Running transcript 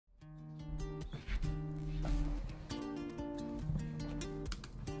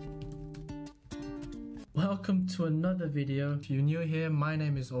Welcome to another video. If you're new here, my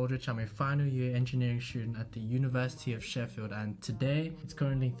name is Aldrich. I'm a final year engineering student at the University of Sheffield, and today it's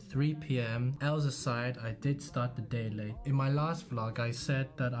currently 3 p.m. Else aside, I did start the day late. In my last vlog, I said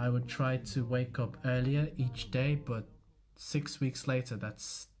that I would try to wake up earlier each day, but 6 weeks later, that's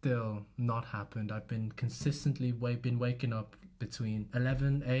still not happened. I've been consistently waking up between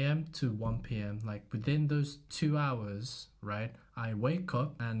 11 a.m. to 1 p.m. Like within those 2 hours, right? I wake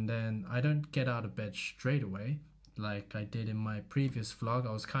up and then I don't get out of bed straight away like I did in my previous vlog.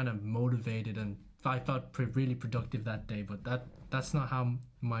 I was kind of motivated and I felt really productive that day, but that's not how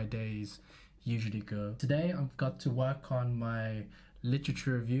my days usually go. Today I've got to work on my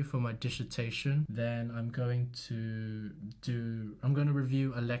literature review for my dissertation. Then I'm going to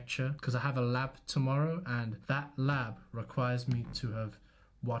review a lecture because I have a lab tomorrow, and that lab requires me to have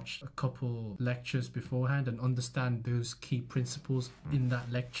watched a couple lectures beforehand and understand those key principles in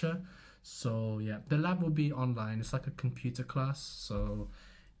that lecture. So yeah, the lab will be online. It's like a computer class. So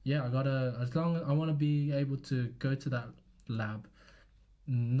yeah, I want to be able to go to that lab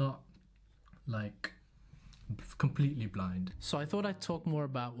not like completely blind. So I thought I'd talk more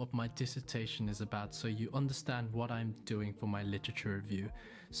about what my dissertation is about so you understand what I'm doing for my literature review.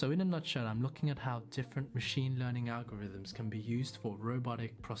 So in a nutshell, I'm looking at how different machine learning algorithms can be used for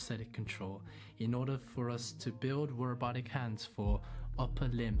robotic prosthetic control in order for us to build robotic hands for upper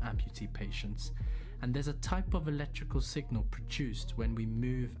limb amputee patients. And there's a type of electrical signal produced when we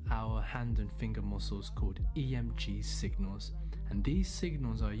move our hand and finger muscles called EMG signals. And these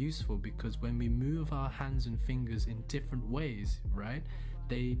signals are useful because when we move our hands and fingers in different ways, right,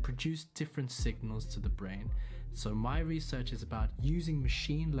 they produce different signals to the brain. So my research is about using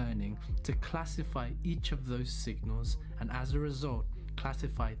machine learning to classify each of those signals, and as a result,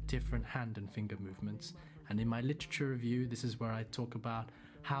 classify different hand and finger movements. And in my literature review, this is where I talk about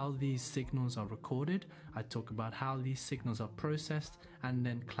how these signals are recorded, I talk about how these signals are processed and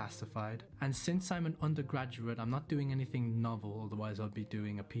then classified. And since I'm an undergraduate, I'm not doing anything novel, otherwise I'll be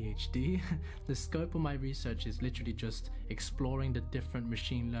doing a PhD. The scope of my research is literally just exploring the different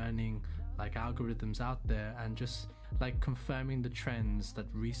machine learning like algorithms out there and just like confirming the trends that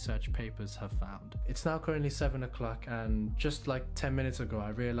research papers have found. It's now currently 7 o'clock, and just like 10 minutes ago I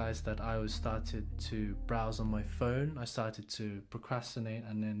realized that I was started to browse on my phone. I started to procrastinate,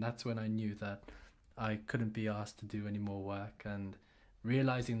 and then that's when I knew that I couldn't be asked to do any more work. And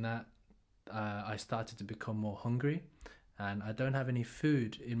realizing that, I started to become more hungry, and I don't have any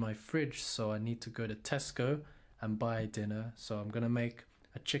food in my fridge, so I need to go to Tesco and buy dinner. So I'm gonna make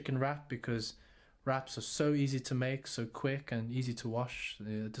a chicken wrap because wraps are so easy to make, so quick and easy to wash.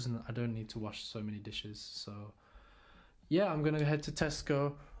 I don't need to wash so many dishes. So yeah, I'm gonna head to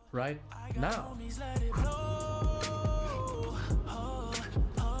Tesco right now.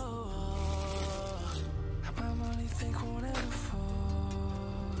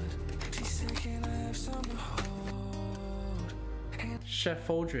 Chef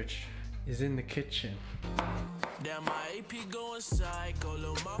Aldrich is in the kitchen. Damn, my AP going psycho.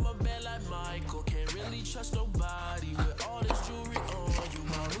 Lil' mama bad like Michael. Can't really trust nobody with all this jewelry on. You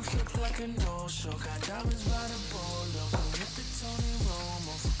my roof look like a no-show. Got diamonds by the bowl. Local with the Tony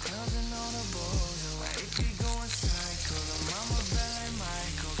Romo for clowns and all the balls. Yo, AP going psycho. Lil' mama bad like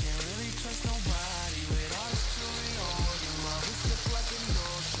Michael. Can't really trust nobody with all this jewelry on. You my roof look like a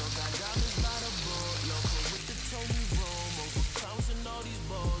no-show. Got diamonds by the bowl. Local with the Tony Romo for clowns and all these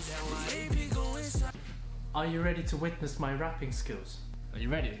balls. Damn, my AP going psycho. Are you ready to witness my wrapping skills? Are you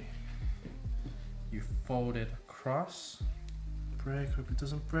ready? You fold it across. Break, hope it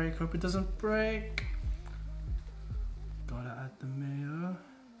doesn't break, hope it doesn't break. Gotta add the mayo.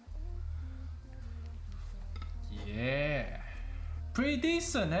 Yeah. Pretty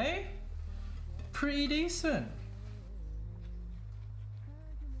decent, eh? Pretty decent.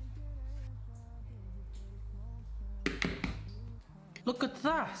 Look at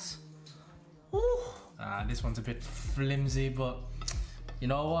that. Ooh. This one's a bit flimsy, but you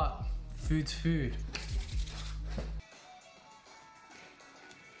know what? Food's food.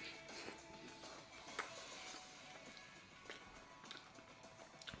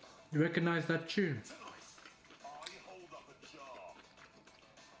 You recognize that tune?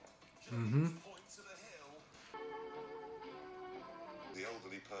 The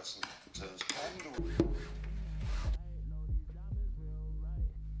elderly person turns on the...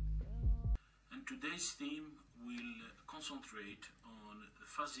 Today's theme will concentrate on the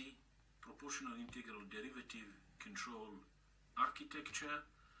fuzzy proportional integral derivative control architecture,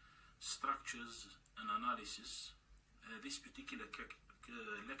 structures and analysis. This particular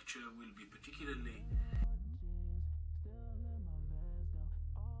lecture will be particularly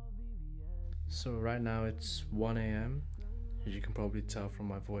So right now it's 1 a.m. As you can probably tell from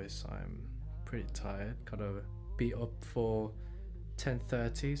my voice, I'm pretty tired. Gotta be up for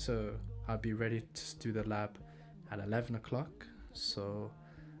 10:30, so I'll be ready to do the lab at 11 o'clock. So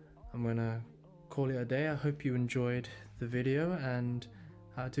I'm gonna call it a day. I hope you enjoyed the video, and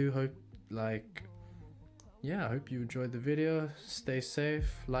I do hope, I hope you enjoyed the video. Stay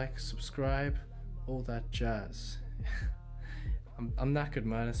safe, like, subscribe, all that jazz. I'm knackered,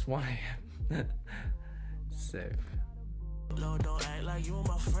 man. It's 1 a.m. Safe. No, don't act like you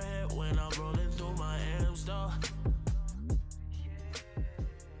my friend when I'm rolling through my M's, though.